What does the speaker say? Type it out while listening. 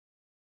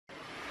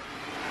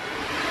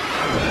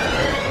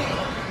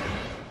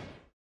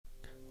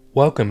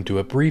Welcome to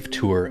a brief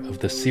tour of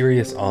the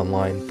Sirius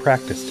online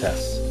practice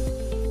tests.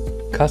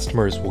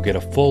 Customers will get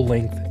a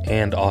full-length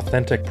and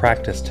authentic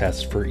practice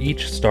test for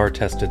each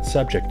STAR-tested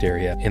subject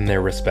area in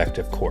their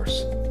respective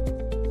course.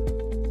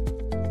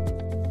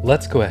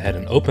 Let's go ahead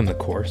and open the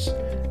course,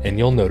 and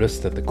you'll notice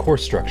that the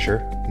course structure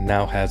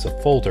now has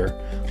a folder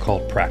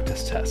called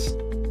Practice Tests.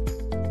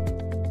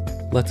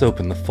 Let's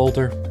open the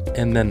folder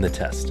and then the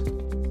test.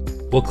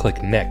 We'll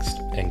click Next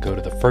and go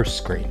to the first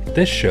screen.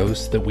 This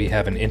shows that we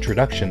have an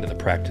introduction to the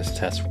practice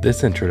test.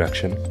 This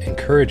introduction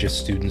encourages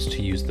students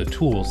to use the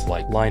tools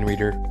like line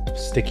reader,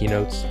 sticky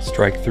notes,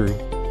 strike through,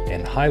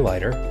 and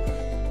highlighter.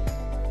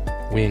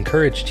 We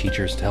encourage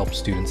teachers to help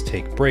students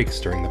take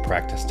breaks during the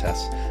practice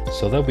test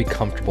so they'll be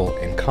comfortable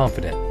and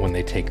confident when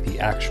they take the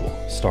actual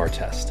STAR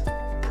test.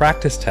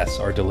 Practice tests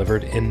are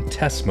delivered in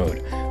test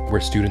mode,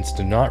 where students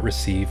do not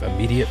receive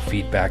immediate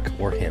feedback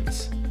or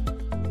hints.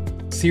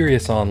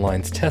 Sirius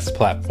Online's test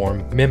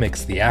platform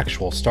mimics the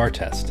actual STAR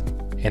test,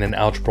 and in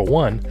Algebra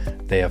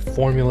 1, they have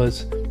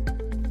formulas,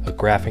 a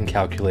graphing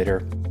calculator,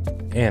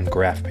 and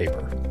graph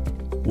paper,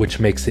 which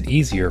makes it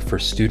easier for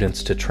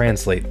students to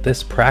translate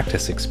this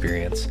practice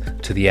experience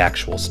to the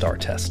actual STAR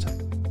test.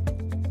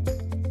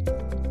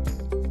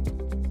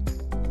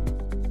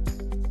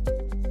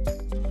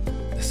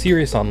 The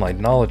Sirius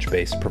Online Knowledge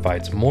Base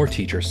provides more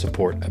teacher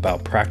support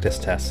about practice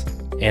tests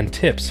and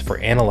tips for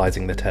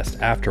analyzing the test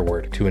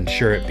afterward to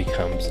ensure it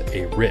becomes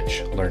a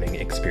rich learning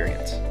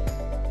experience.